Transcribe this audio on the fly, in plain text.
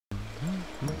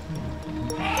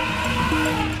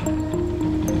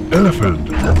Elephant.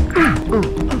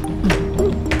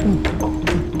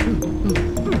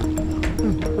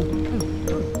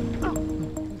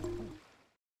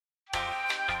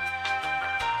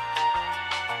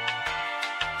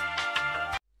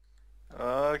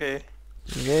 Okay.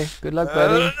 Okay, good luck,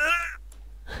 buddy.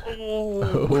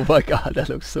 Oh my god, that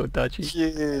looks so dodgy.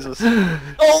 Jesus.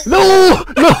 Oh! No!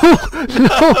 No!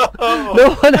 No!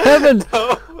 No! What happened?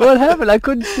 No. What happened? I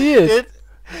couldn't see it.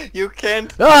 You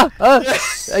can't. Ah!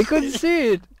 I couldn't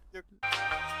see it.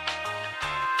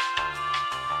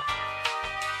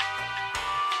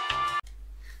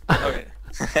 Okay.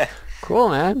 Cool,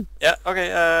 man. Yeah.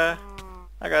 Okay. I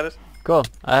got it. Cool.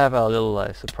 I have a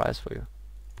little surprise for you.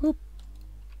 Boop.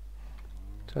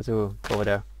 Try to go over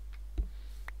there.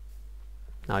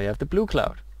 Now you have the blue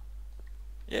cloud.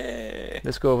 Yay.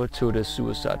 Let's go over to the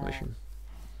suicide mission.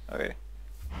 Okay.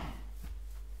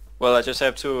 Well, I just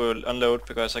have to unload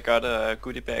because I got a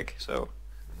goodie bag. So.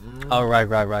 Oh right,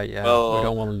 yeah. Well, we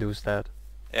don't want to lose that.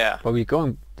 Yeah. But we're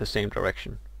going the same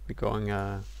direction. We're going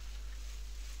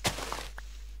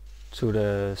to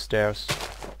the stairs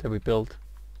that we built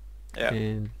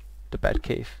in the bat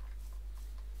cave.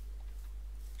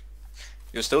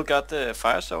 You still got the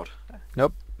fire sword?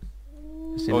 Nope.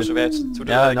 It's in Also, we have to do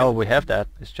yeah, that no, again? we have that.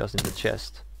 It's just in the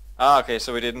chest. Ah, okay.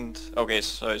 So we didn't. Okay,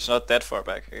 so it's not that far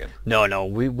back again. No,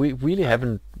 we really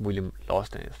haven't really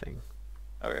lost anything.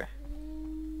 Okay.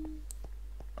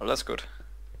 Oh, that's good.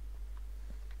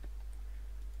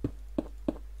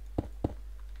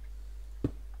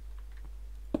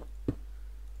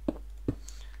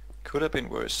 Could have been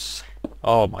worse.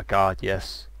 Oh my god,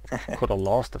 yes. Could have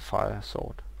lost the fire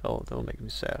sword. Oh, that'll make me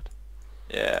sad.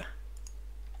 Yeah.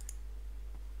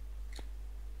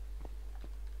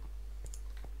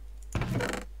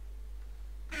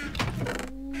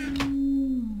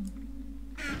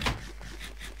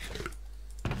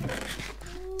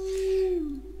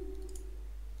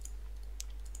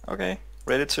 Okay,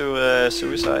 ready to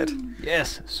suicide.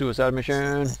 Yes, suicide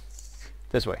mission.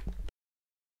 This way.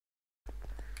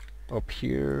 Up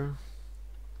here.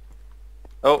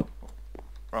 Oh,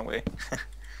 wrong way.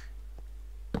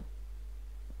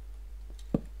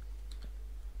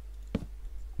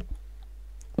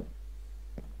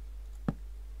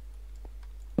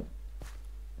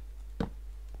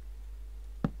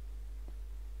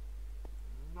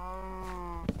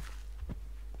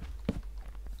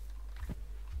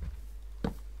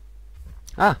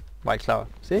 Ah, white cloud.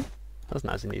 See? That's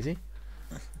nice and easy.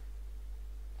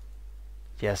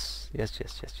 Yes.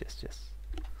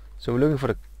 So we're looking for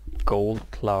the gold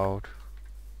cloud.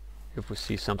 If we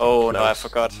see something Oh no, I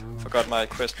close. forgot my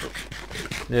quest book.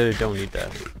 No, you don't need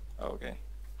that. Okay.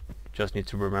 Just need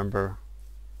to remember.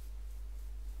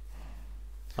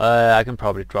 I can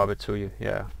probably drop it to you.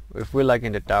 Yeah. If we're like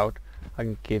in the doubt, I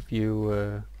can give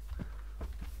you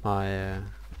my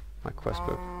my quest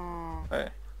book. Okay.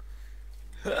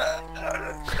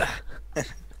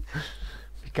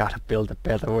 We gotta build a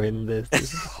better way than this.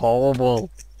 This is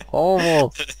horrible.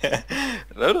 Horrible.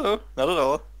 No, not at all. Not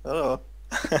at all.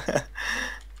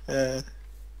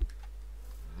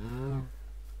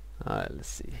 Alright, let's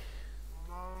see.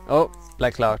 Oh,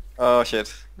 black cloud. Oh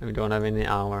shit. And we don't have any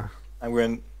armor. And we're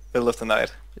in middle of the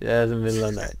night. Yeah, it's the middle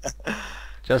of the night.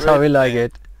 Just how we like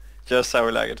it. Just how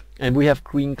we like it. And we have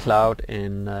green cloud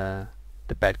in the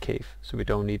bat cave, so we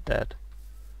don't need that.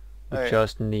 We Okay.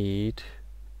 just need...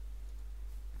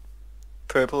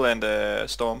 Purple and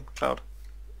storm cloud.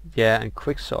 Yeah, and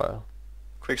quick soil.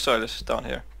 Quick soil is down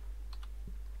here.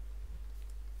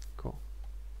 Cool.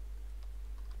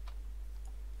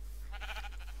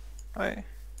 Okay.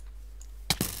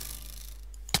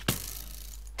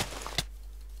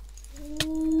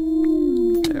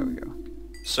 There we go.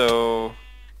 So,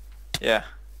 yeah.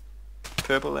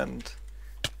 Purple and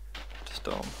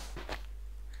storm.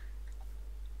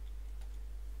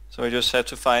 So we just have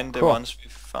to find the Cool. ones we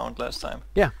found last time.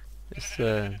 Yeah, it's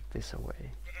this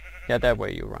away. Yeah, that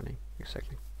way you're running,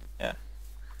 exactly. Yeah.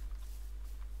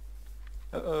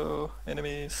 Uh-oh,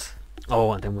 enemies.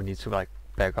 Oh, and then we need to like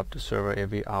back up the server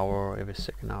every hour or every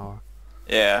second hour.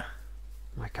 Yeah,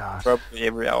 My god. probably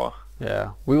every hour.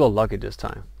 Yeah, we were lucky this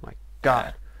time. My god.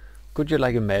 Yeah. Could you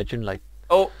like imagine like...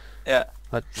 Oh, yeah.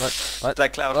 What?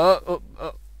 Black cloud.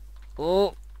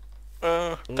 Oh.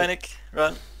 Panic,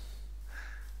 run.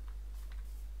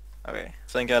 Okay, I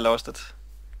think I lost it.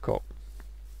 Cool.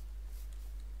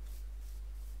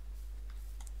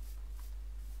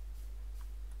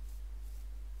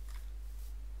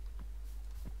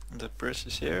 The bridge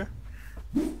is here.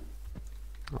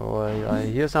 Oh, I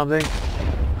hear something.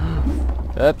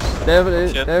 Oops, definitely,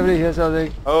 Shit. definitely hear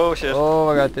something. Oh shit. Oh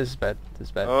my god, this is bad. This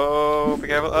is bad. Oh, be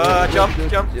careful. Jump,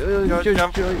 jump,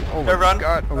 jump. Oh my Run.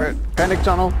 god, okay. Panic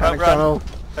tunnel, panic Run. tunnel.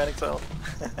 Panic tunnel.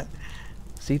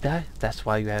 See that? That's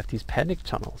why you have these panic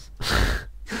tunnels.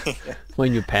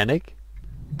 When you panic,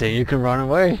 then you can run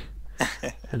away.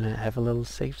 And have a little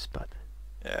safe spot.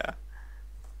 Yeah.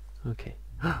 Okay.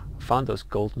 Found those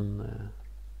golden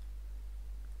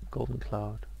golden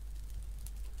cloud.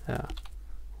 Yeah.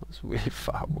 That's really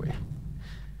far away.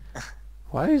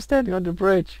 Why are you standing on the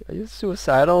bridge? Are you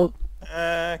suicidal?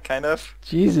 Kind of.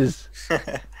 Jesus.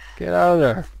 Get out of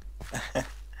there.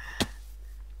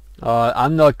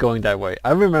 I'm not going that way.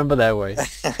 I remember that way.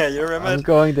 You remember? I'm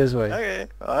going this way. Okay,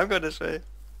 well, I'm going this way.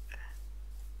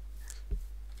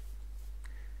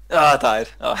 I died.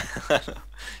 Oh,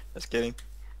 just kidding.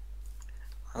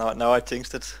 Now I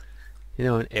jinxed it. You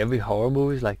know, in every horror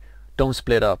movie, it's like, don't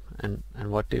split up. And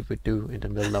what did we do in the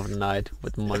middle of the night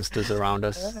with monsters around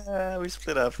us? We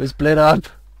split up. We split up.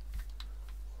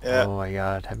 Yeah. Oh my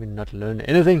god, have we not learned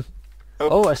anything?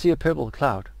 Oh, I see a purple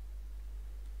cloud.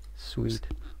 Sweet.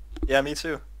 Yeah, me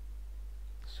too.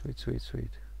 Sweet, sweet,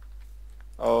 sweet.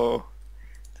 Oh,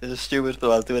 this is stupid, but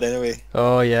I'll do it anyway.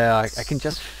 Oh yeah, I can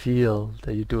just feel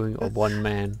that you're doing a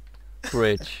one-man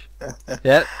bridge.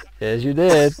 Yep, yes you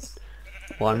did.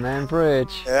 One-man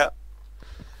bridge. Yeah.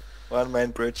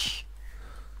 One-man bridge.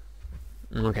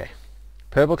 Okay.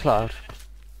 Purple cloud.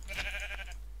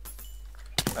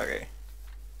 Okay.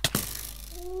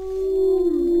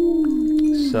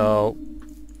 So,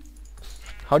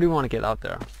 how do you want to get out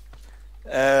there?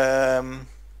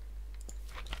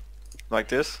 Like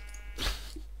this.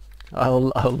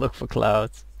 I'll look for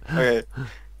clouds. Okay.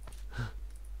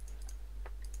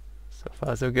 So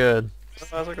far so good. So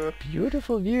far so good.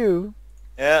 Beautiful view.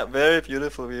 Yeah, very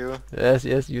beautiful view. Yes,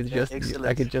 yes, you Yeah, just excellent.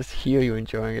 I could just hear you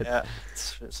enjoying it. Yeah,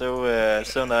 it's so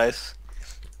so nice.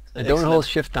 And don't hold Excellent.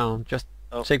 shift down, just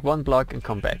Oh. take one block and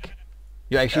come back.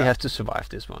 You actually Yeah. have to survive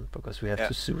this one because we have Yeah.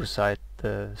 to suicide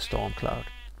the storm cloud.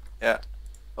 Yeah.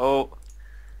 Oh.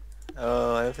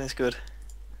 Oh, everything's good.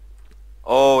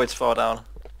 Oh, it's far down.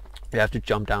 You have to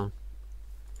jump down.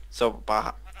 So,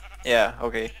 yeah,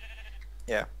 okay.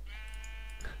 Yeah.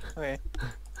 Okay.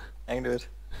 I can do it.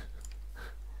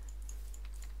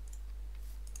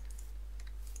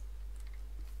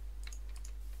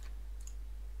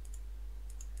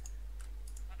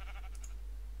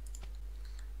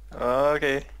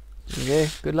 Okay. Okay,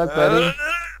 good luck, buddy.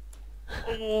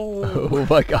 Oh, Oh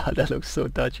my god, that looks so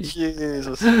dodgy.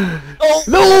 Jesus. No!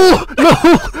 No!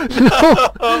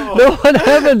 No! No! What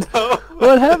happened? No.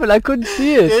 What happened? I couldn't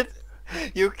see it.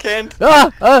 You can't.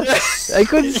 Ah! I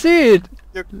couldn't see it.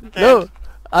 You can't. No!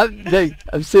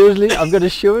 I'm seriously, I'm gonna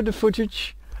show you the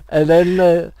footage and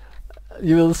then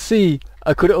you will see.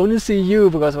 I could only see you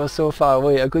because I was so far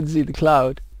away. I couldn't see the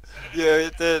cloud. Yeah,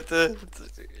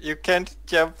 you can't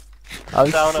jump I'm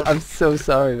down. I'm so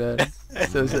sorry, man.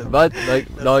 But like,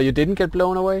 no, you didn't get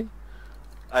blown away.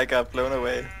 I got blown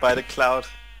away by the cloud.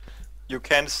 You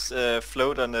can't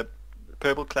float on the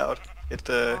purple cloud. It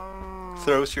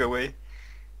throws you away.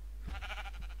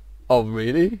 Oh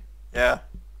really? Yeah.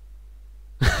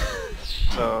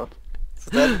 So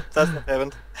that's what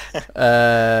happened.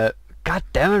 God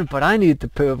damn it! But I need the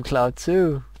purple cloud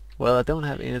too. Well, I don't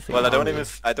have anything. Well, I don't on me.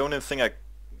 even think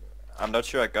I'm not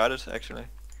sure I got it actually.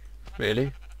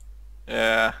 Really?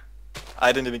 Yeah.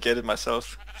 I didn't even get it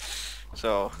myself.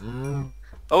 So.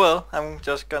 Oh well, I'm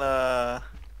just gonna.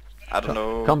 I don't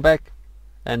know. Come back,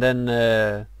 and then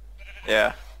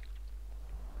Yeah.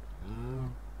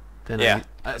 then Yeah,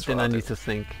 I that's then what I I'll need do. to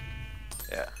think.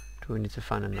 Yeah. Do we need to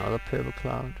find another purple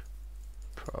cloud?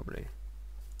 Probably.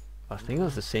 I think it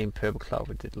was the same purple cloud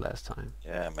we did last time.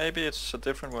 Yeah. Maybe it's a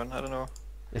different one. I don't know.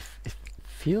 It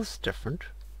feels different.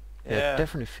 Yeah, Yeah. it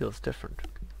definitely feels different.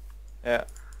 Yeah.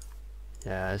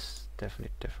 Yeah, it's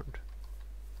definitely different.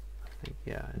 I think,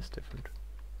 yeah, it's different.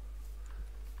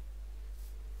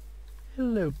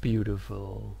 Hello,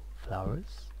 beautiful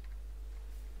flowers.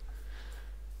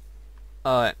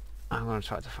 Alright, I'm gonna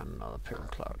try to find another purple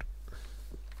cloud.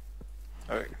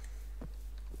 Okay.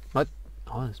 What?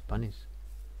 Oh, there's bunnies.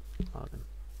 All of them.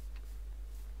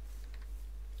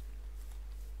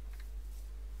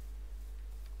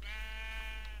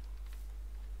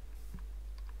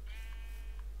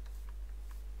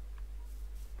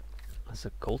 There's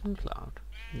a golden cloud.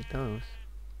 Need those.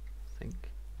 I think.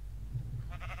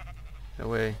 Get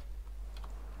away.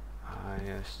 Ah,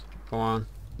 yes. Go on.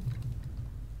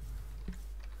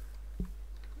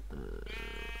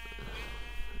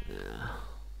 Yeah.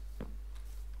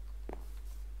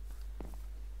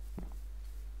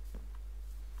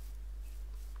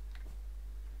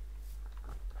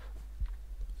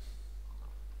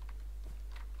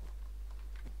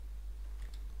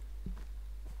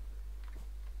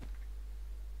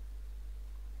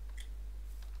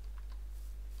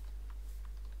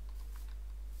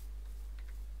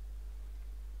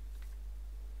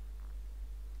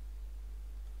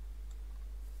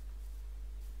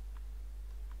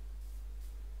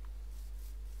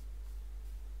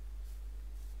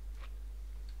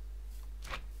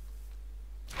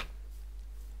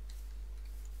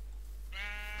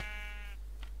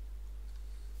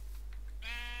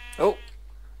 Oh,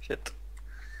 shit.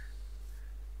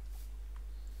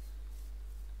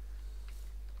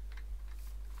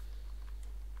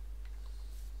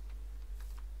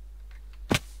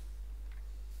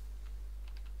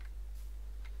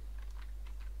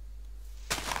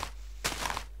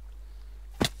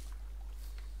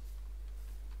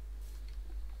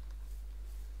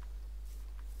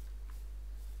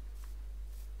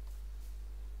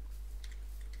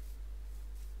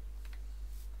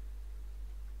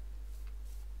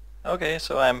 Okay,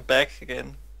 so I'm back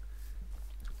again.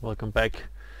 Welcome back.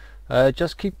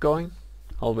 Just keep going.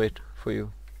 I'll wait for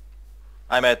you.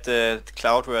 I'm at the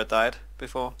cloud where I died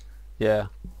before. Yeah,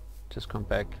 just come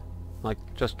back. Like,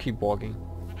 just keep walking.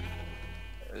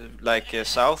 Like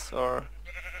south or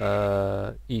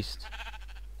East.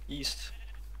 east.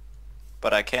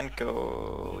 But I can't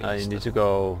go You east. need to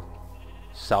go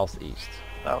southeast.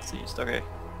 Southeast, okay.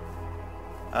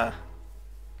 Ah,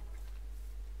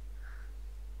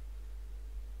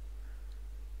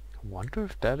 I wonder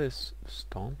if that is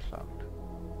storm cloud.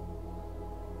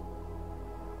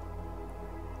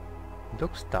 It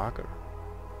looks darker.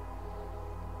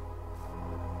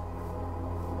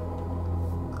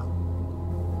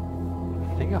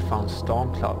 I think I found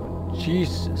storm cloud.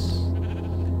 Jesus,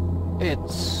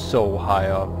 it's so high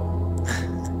up.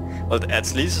 well,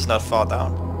 at least it's not far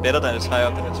down. Better than it's high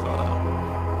up than it's far down.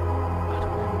 I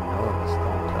don't even know if it's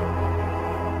storm cloud.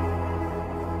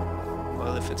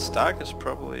 Well, if it's dark, it's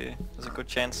probably there's a good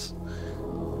chance.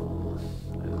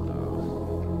 I don't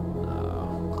know.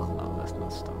 No, that's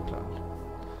not storm cloud.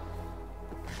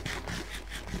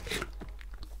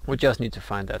 We just need to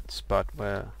find that spot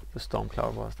where the storm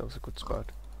cloud was. That was a good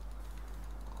spot.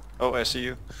 Oh, I see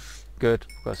you. Good,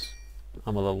 because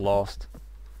I'm a little lost.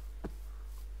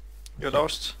 You're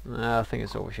lost? I think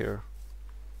it's over here.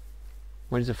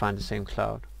 We need to find the same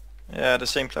cloud. Yeah, the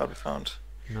same cloud we found.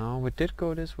 No, we did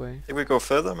go this way. Did we go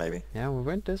further, maybe? Yeah, we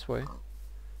went this way.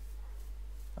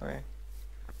 Okay.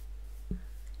 I'm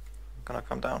gonna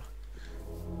come down.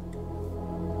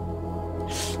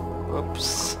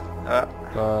 Oops.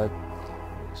 But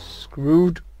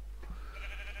screwed.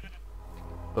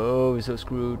 Oh, we're so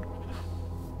screwed.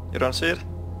 You don't see it?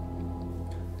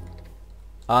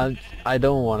 I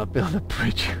don't want to build a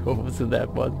bridge over to that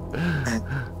one.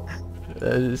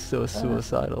 That is so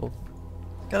suicidal.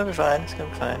 It's gonna be fine, it's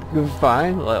gonna be fine. You're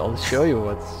fine? I'll show you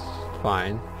what's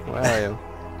fine. Where are you?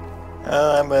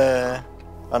 I'm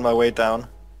on my way down.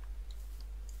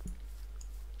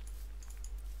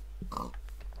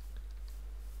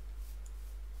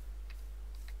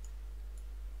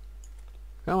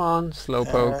 Come on,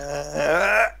 slowpoke.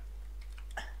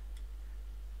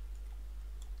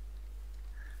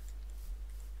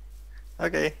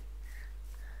 Okay.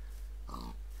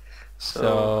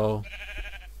 So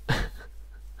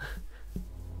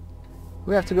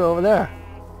we have to go over there.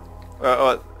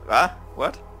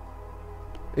 What?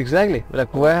 Exactly.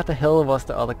 Like, where the hell was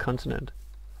the other continent?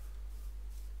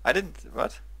 I didn't.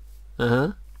 What?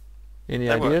 Uh-huh. Any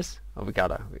That ideas? Oh,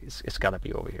 it's gotta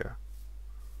be over here.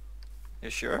 You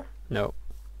sure? No,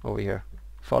 over here.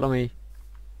 Follow me.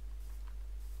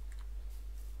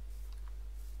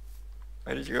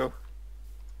 Where did you go?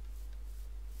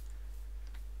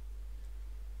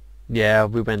 Yeah,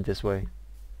 we went this way.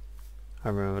 I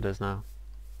remember this now.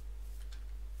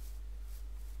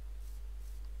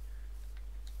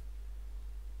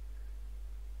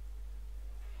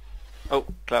 Oh,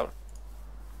 cloud.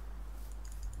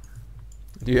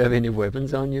 Do you have any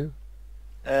weapons on you?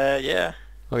 Yeah.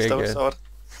 Okay, Stone good. sword.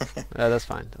 That's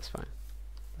fine, that's fine.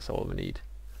 That's all we need.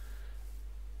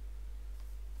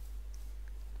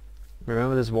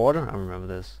 Remember this water? I remember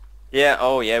this. Yeah.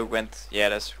 Oh, yeah. We went.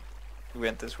 Yeah, we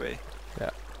went this way. Yeah.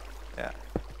 Yeah.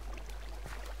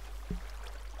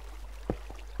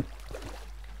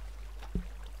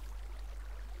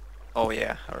 Oh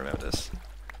yeah, I remember this.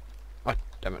 Oh,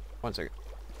 damn it. 1 second.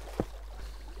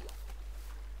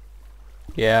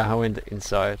 Yeah, I went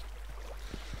inside.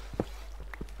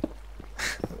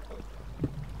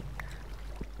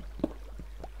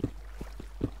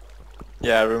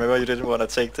 Yeah, I remember you didn't want to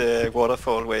take the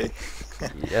waterfall way.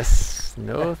 Yes.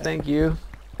 No, thank you.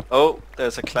 Oh,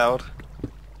 there's a cloud.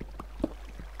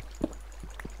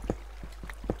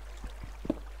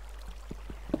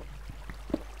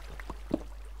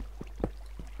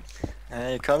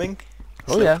 You coming?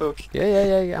 Oh yeah. Slowpoke?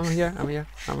 Yeah.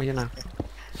 I'm here now.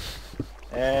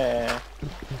 Yeah.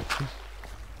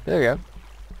 There we go.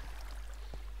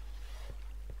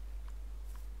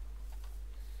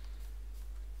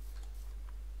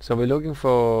 So we're looking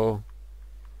for...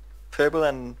 Purple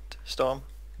and storm.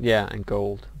 Yeah, and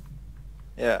gold.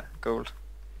 Yeah, gold.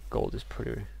 Gold is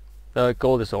pretty The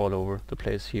gold is all over the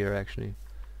place here actually.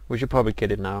 We should probably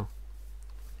get it now.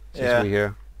 Since Yeah. we're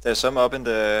here. There's some up in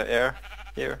the air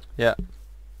here. Yeah. Do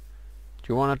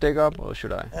you wanna dig up or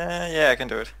should I? Yeah, I can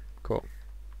do it. Cool.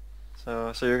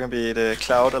 So you can be the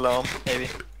cloud alarm, maybe.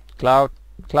 Cloud.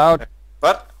 Cloud.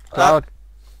 What? Cloud.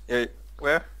 Yeah,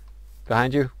 where?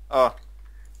 Behind you. Oh.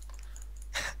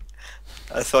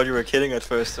 I thought you were kidding at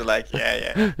first, so like,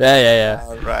 yeah. Yeah.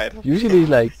 Alright. Usually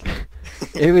like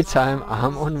every time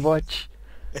I'm on watch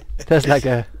there's like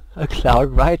a cloud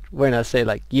right when I say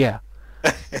like yeah.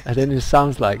 And then it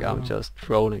sounds like I'm just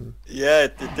trolling. Yeah,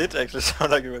 it did actually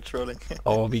sound like you were trolling.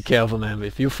 Oh, be careful, man.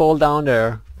 If you fall down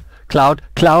there. Cloud.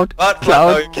 Cloud. What?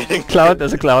 Cloud. No, you're kidding. Cloud.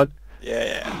 There's a cloud.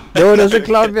 Yeah. No, there's a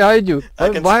cloud behind you.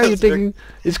 Why are you tell thinking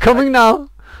it's coming now?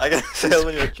 I can tell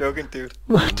when you're joking, dude.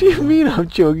 What do you mean I'm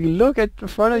joking? Look at the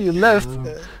front of you. Left.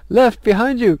 Left.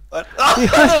 Behind you. What?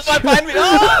 Oh, behind me!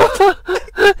 Oh!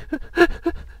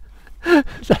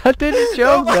 That didn't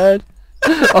joke, man.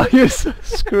 Oh, you're so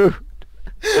screwed.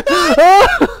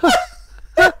 Oh!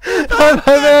 My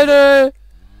bad.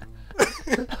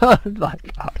 Oh my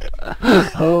god.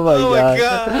 Oh my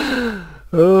god.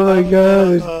 Oh my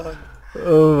god.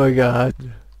 Oh my god.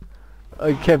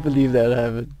 I can't believe that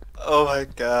happened. Oh my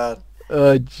god.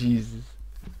 Oh Jesus.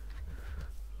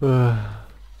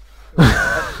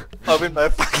 Up in my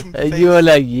fucking And face. you were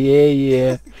like,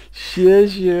 yeah.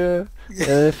 Sure.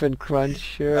 Elephant crunch, I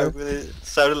sure. really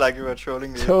sounded like you were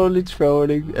trolling me. Totally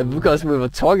trolling. And because we were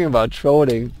talking about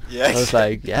trolling, Yeah. I was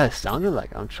like, yeah, it sounded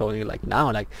like I'm trolling like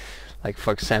now, like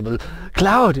for example,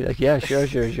 Cloud. Like, yeah, sure.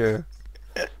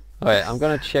 Alright, I'm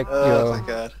gonna check Oh my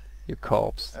god. your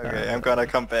corpse. Okay, I'm gonna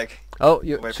come back. Oh,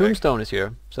 your Way tombstone is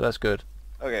here, so that's good.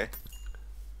 Okay.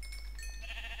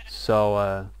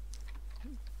 So,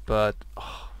 but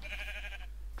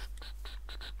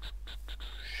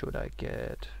should I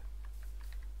get?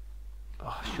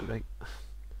 Oh, should I?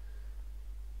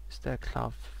 Is there a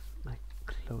cloud like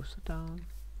closer down?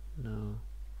 No.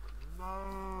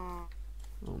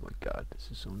 Oh my god, this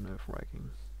is so nerve-wracking.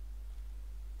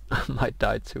 I might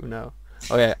die too now.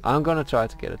 Okay, I'm gonna try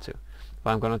to get it too.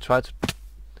 But I'm gonna try to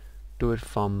do it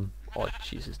from... Oh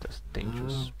Jesus, that's a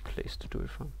dangerous place to do it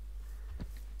from.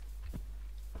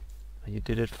 You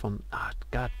did it from... Ah,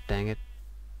 god dang it.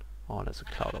 Oh, there's a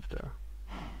cloud up there.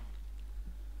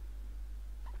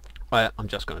 Oh yeah, I'm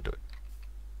just gonna do it.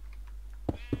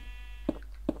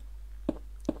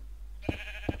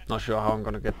 Not sure how I'm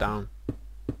gonna get down.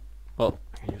 Well,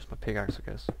 I can use my pickaxe, I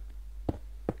guess.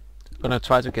 Gonna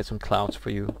try to get some clouds for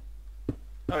you.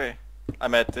 Okay.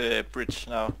 I'm at the bridge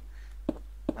now.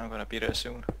 I'm gonna be there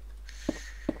soon.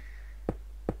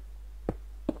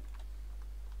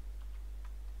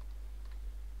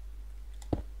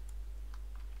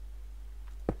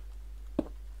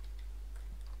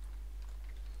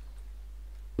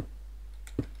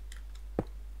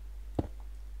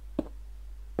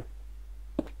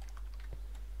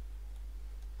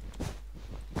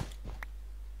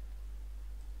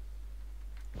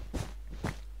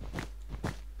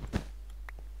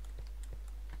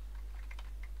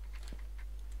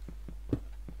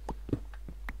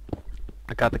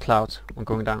 I got the clouds. I'm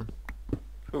going down.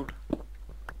 Cool.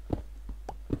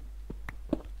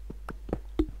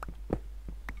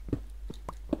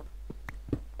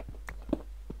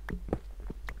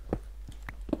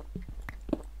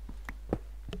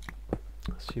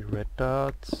 I see red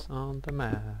dots on the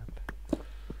map.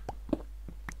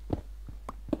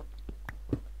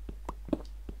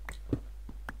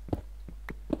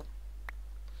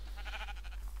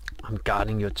 I'm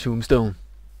guarding your tombstone.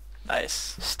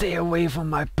 Nice. Stay away from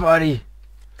my body!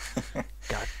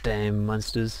 Goddamn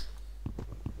monsters.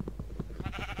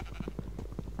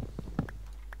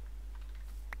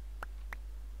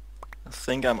 I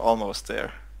think I'm almost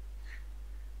there.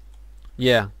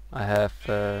 Yeah, I have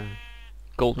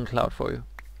golden cloud for you.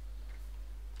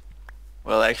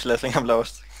 Well, actually, I think I'm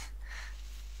lost.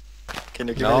 Can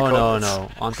you give me the No.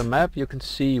 coordinates? On the map you can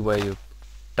see where you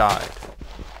died.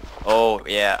 Oh,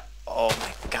 yeah. Oh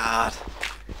my god.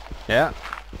 Yeah.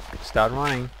 Start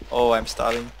running. Oh, I'm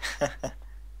starting.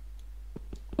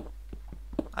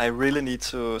 I really need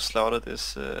to slaughter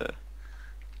this.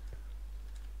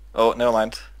 Oh, never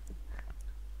mind.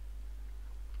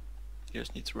 You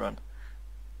just need to run.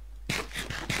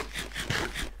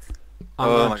 I'm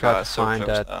Oh gonna my try God, to so find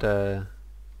close that.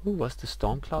 Ooh, was the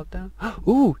storm cloud there?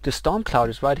 Ooh, the storm cloud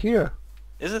is right here.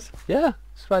 Is it? Yeah,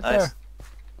 it's right Nice. there.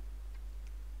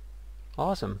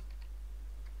 Awesome.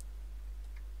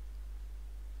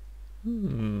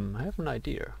 I have an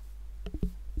idea.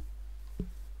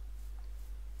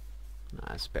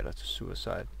 Nah, it's better to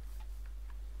suicide.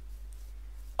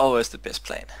 Always the best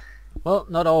plan. Well,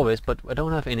 not always, but I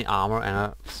don't have any armor and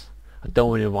I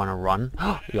don't really want to run.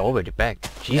 You're already back.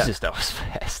 Jesus, that was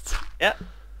fast. Yeah.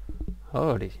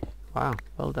 Holy, wow,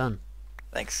 well done.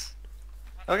 Thanks.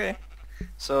 Okay.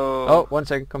 So. Oh, 1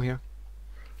 second, come here.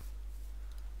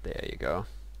 There you go.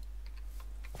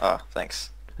 Oh,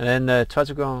 thanks. And then try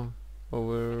to go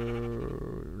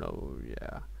over. No,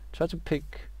 yeah. Try to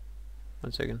pick.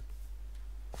 1 second.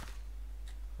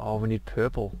 Oh, we need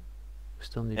purple. We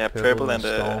still need purple and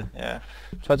storm. yeah.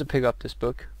 Try to pick up this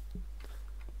book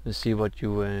and see what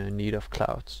you need of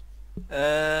clouds.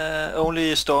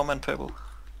 Only storm and purple.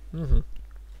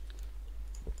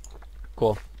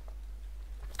 Cool.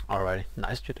 Alrighty,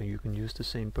 nice, you can use the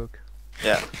same book.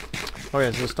 Yeah.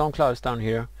 Okay, so the storm cloud is down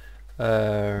here,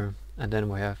 and then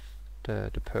we have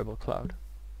the purple cloud,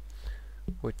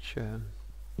 which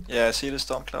yeah, I see the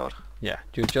storm cloud. yeah,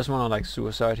 do you just want to like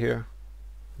suicide here?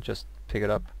 Just pick it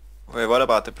up. Wait, what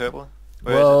about the purple?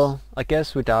 Where Well, I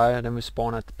guess we die and then we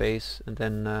spawn at the base, and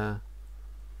then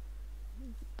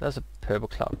there's a purple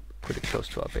cloud pretty close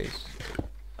to our base.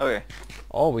 Okay.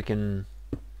 Or we can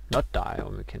not die,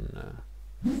 or we can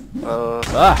Oh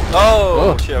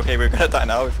Oh! shit, okay, we're gonna die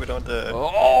now if we don't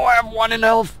Oh, I have 1 in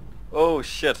health! Oh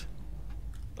shit.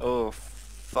 Oh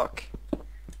fuck.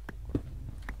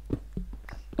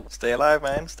 Stay alive,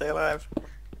 man, stay alive.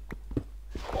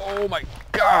 Oh my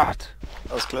god!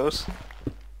 That was close.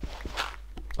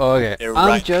 Okay, They're I'm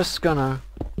right. just gonna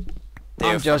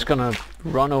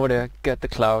run over there, get the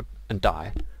cloud, and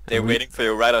die. They're And waiting for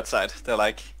you right outside. They're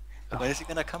like, when is he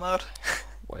gonna come out?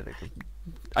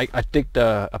 I digged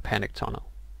a panic tunnel.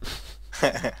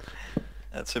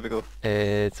 That's typical.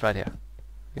 It's right here.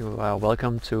 You are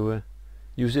welcome to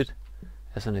use it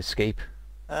as an escape.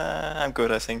 I'm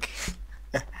good, I think.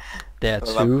 There are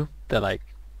Well, 2. They're like,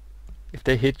 if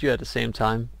they hit you at the same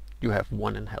time, you have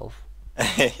 1 in health.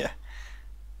 Yeah.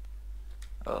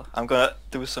 Well, I'm gonna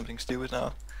do something stupid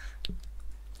now.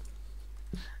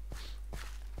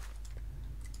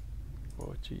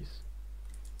 Oh jeez.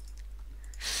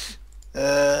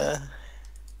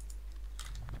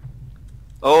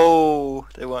 Oh,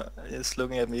 it's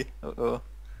looking at me. Oh,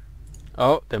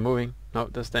 Oh, they're moving. No,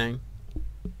 they're staying.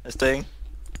 they're staying.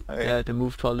 Okay. Yeah, they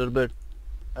moved for a little bit.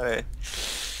 Okay.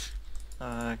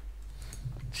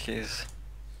 Jeez.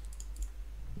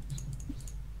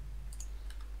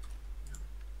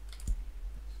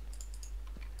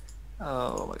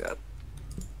 Oh my god.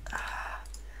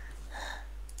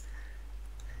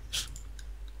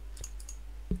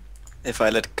 If I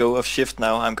let go of shift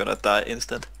now, I'm gonna die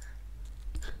instant.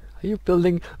 Are you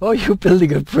building? Oh, you're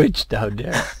building a bridge down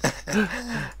there.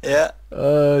 Yeah.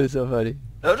 Oh, it's so funny.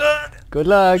 No, no. Good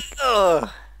luck.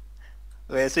 Oh.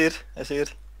 Okay, I see it. I see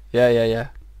it. Yeah.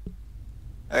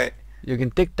 Okay. You can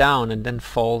dig down and then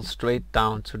fall straight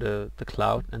down to the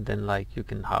cloud, and then like you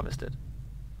can harvest it.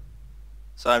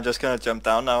 So I'm just gonna jump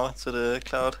down now to the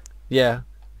cloud. Yeah.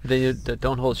 Then you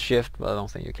don't hold shift. Well, I don't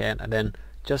think you can. And then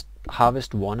just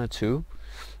harvest 1 or 2,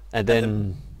 and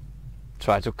then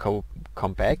try to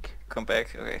come back. Come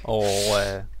back. Okay.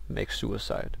 Or make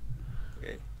suicide.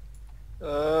 Okay.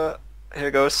 Here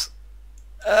goes.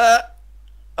 Okay,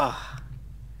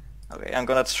 I'm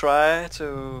gonna try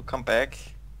to come back.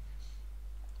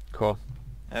 Cool.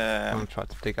 I'm gonna try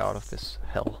to dig out of this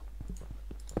hell.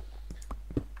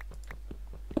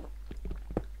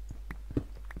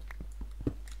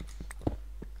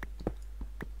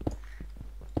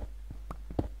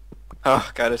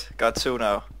 Oh, got it. Got 2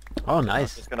 now. Oh, I'm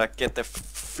nice. just gonna get the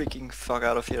freaking fuck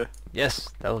out of here. Yes,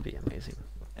 that would be amazing.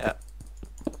 Yeah.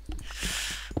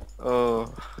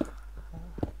 Oh.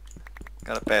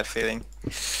 Got a bad feeling.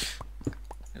 Just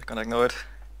gonna ignore it.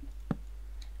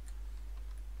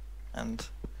 And...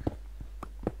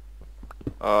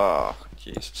 Oh,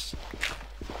 Jesus.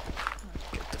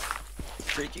 Get the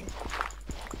freaking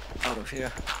out of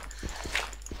here.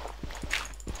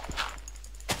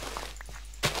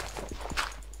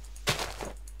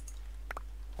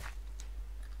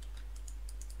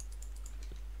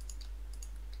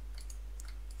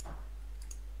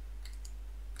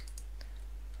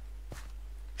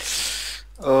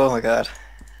 Oh my god.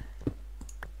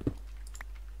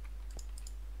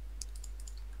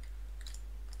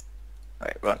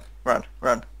 Alright, run.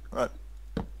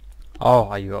 Oh,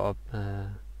 are you up? Are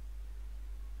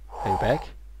you back?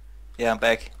 Yeah, I'm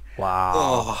back. Wow.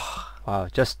 Oh. Wow,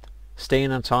 just stay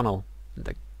in a tunnel.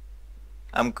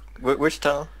 Which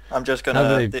tunnel? I'm just Not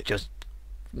gonna... really, just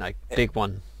like dig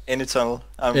one. Any tunnel.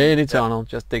 Any tunnel,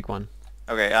 just dig one.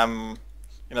 Okay, I'm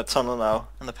in a tunnel now,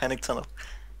 in the panic tunnel.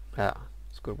 Yeah,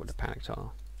 it's good with the panic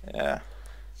tunnel. Yeah.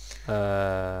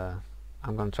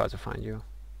 I'm gonna try to find you.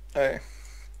 Okay.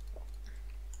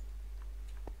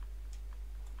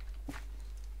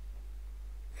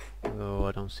 Oh,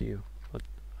 I don't see you. But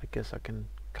I guess I can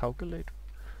calculate.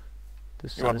 The You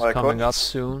sun want is my coming up coordinates?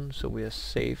 soon, so we are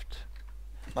saved.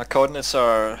 My coordinates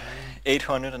are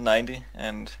 890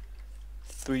 and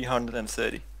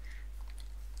 330.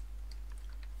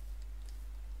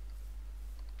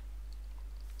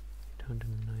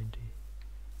 890.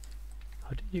 How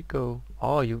did you go?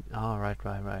 Oh, you. Oh, right.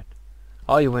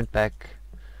 Oh, you went back.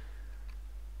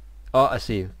 Oh, I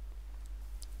see you.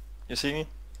 You see me?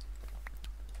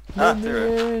 Let There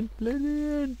we are. let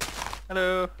me in.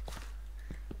 Hello.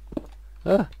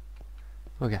 Ah,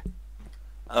 okay.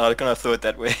 I'm not gonna throw it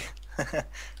that way.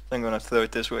 I'm gonna throw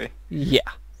it this way. Yeah,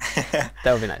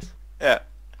 that would be nice. Yeah.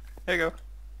 There you go.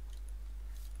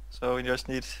 So we just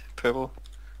need purple.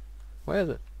 Where is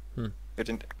it? You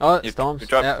didn't. Oh, You, storms. you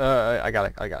dropped. Yeah, I got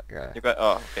it. You got.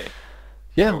 Oh, okay.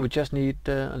 Yeah, Cool. we just need.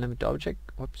 Let me double check.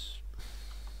 Whoops.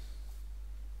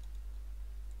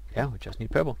 Yeah, we just need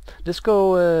purple. Let's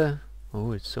go.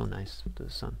 Oh, it's so nice with the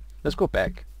sun. Let's go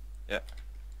back.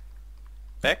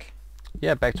 Back.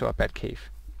 Yeah, back to our bat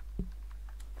cave.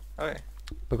 Okay.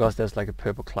 Because there's like a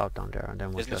purple cloud down there, and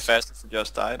then we'll Isn't it just. faster to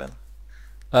just die then?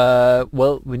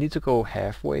 Well, we need to go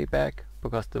halfway back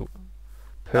because the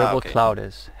purple okay. cloud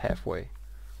is halfway.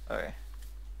 Okay.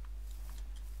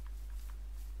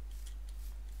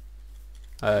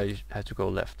 You have to go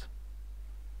left.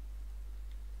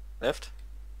 Left.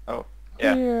 Oh.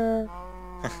 Yeah. Here.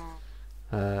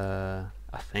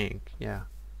 I think. Yeah.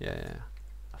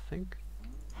 I think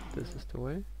this is the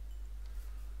way.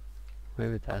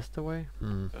 Maybe that's the way.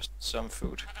 Just some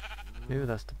food. Maybe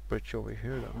that's the bridge over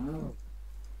here, though.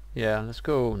 Yeah, let's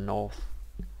go north.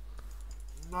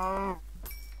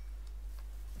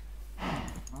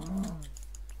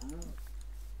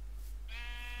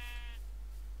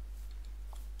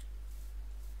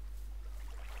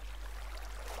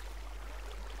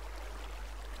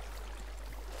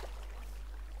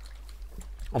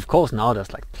 Of course, now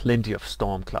there's like plenty of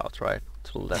storm clouds, right?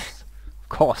 To the left. Of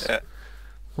course. Yeah.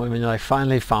 When I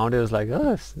finally found it, it was like,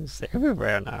 oh, it's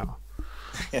everywhere now.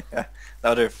 Yeah.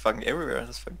 Now they're fucking everywhere.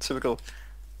 That's fucking typical.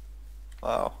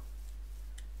 Wow.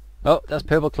 Oh, there's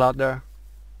purple cloud there.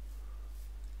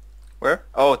 Where?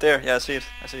 Oh, there. Yeah, I see it.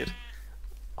 I see it.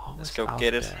 Oh, Let's it's go out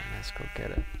get it. there. Let's go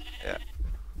get it. Yeah.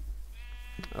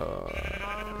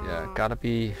 Yeah, gotta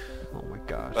be. Oh my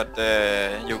gosh. But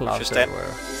if you Clouds stand,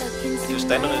 everywhere. if you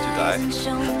stand on it, you die.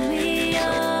 Show me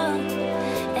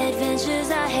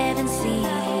adventures I haven't seen.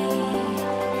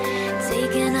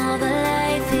 Taking all the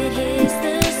life it